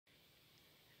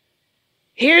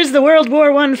Here's the World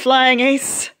War I flying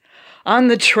ace on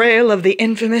the trail of the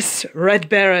infamous Red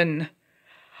Baron.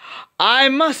 I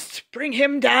must bring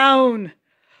him down.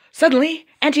 Suddenly,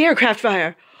 anti-aircraft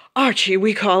fire, Archie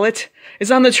we call it, is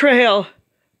on the trail.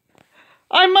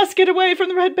 I must get away from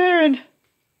the Red Baron.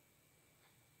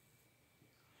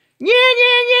 Yeah,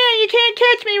 you can't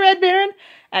catch me, Red Baron.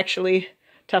 Actually,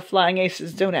 tough flying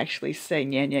aces don't actually say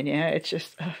yeah. It's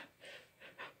just...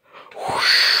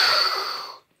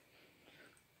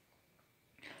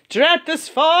 Drat this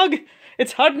fog!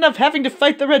 It's hard enough having to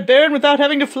fight the Red Baron without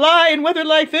having to fly in weather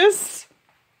like this.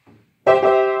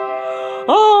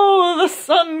 Oh, the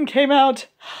sun came out.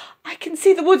 I can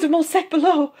see the woods of Molsec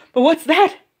below, but what's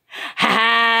that?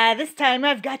 Ha! This time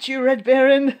I've got you, Red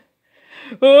Baron.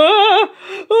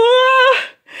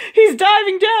 He's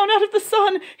diving down out of the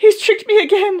sun. He's tricked me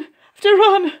again. I have to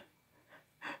run.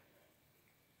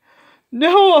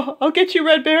 No, I'll get you,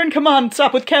 Red Baron. Come on,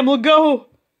 stop with Camel, go.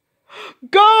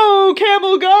 Go,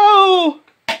 Camel, go!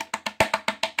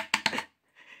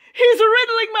 He's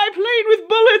riddling my plane with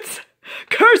bullets.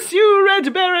 Curse you,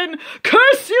 Red Baron.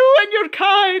 Curse you and your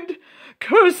kind.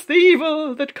 Curse the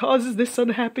evil that causes this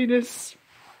unhappiness.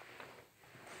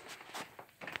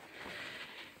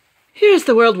 Here's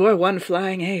the World War I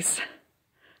flying ace,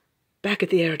 back at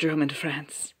the aerodrome in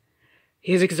France.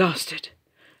 He is exhausted,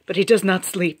 but he does not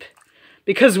sleep,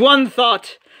 because one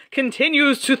thought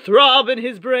continues to throb in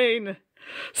his brain.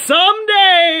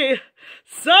 Someday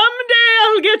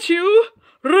I'll get you,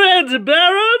 Red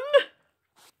Baron!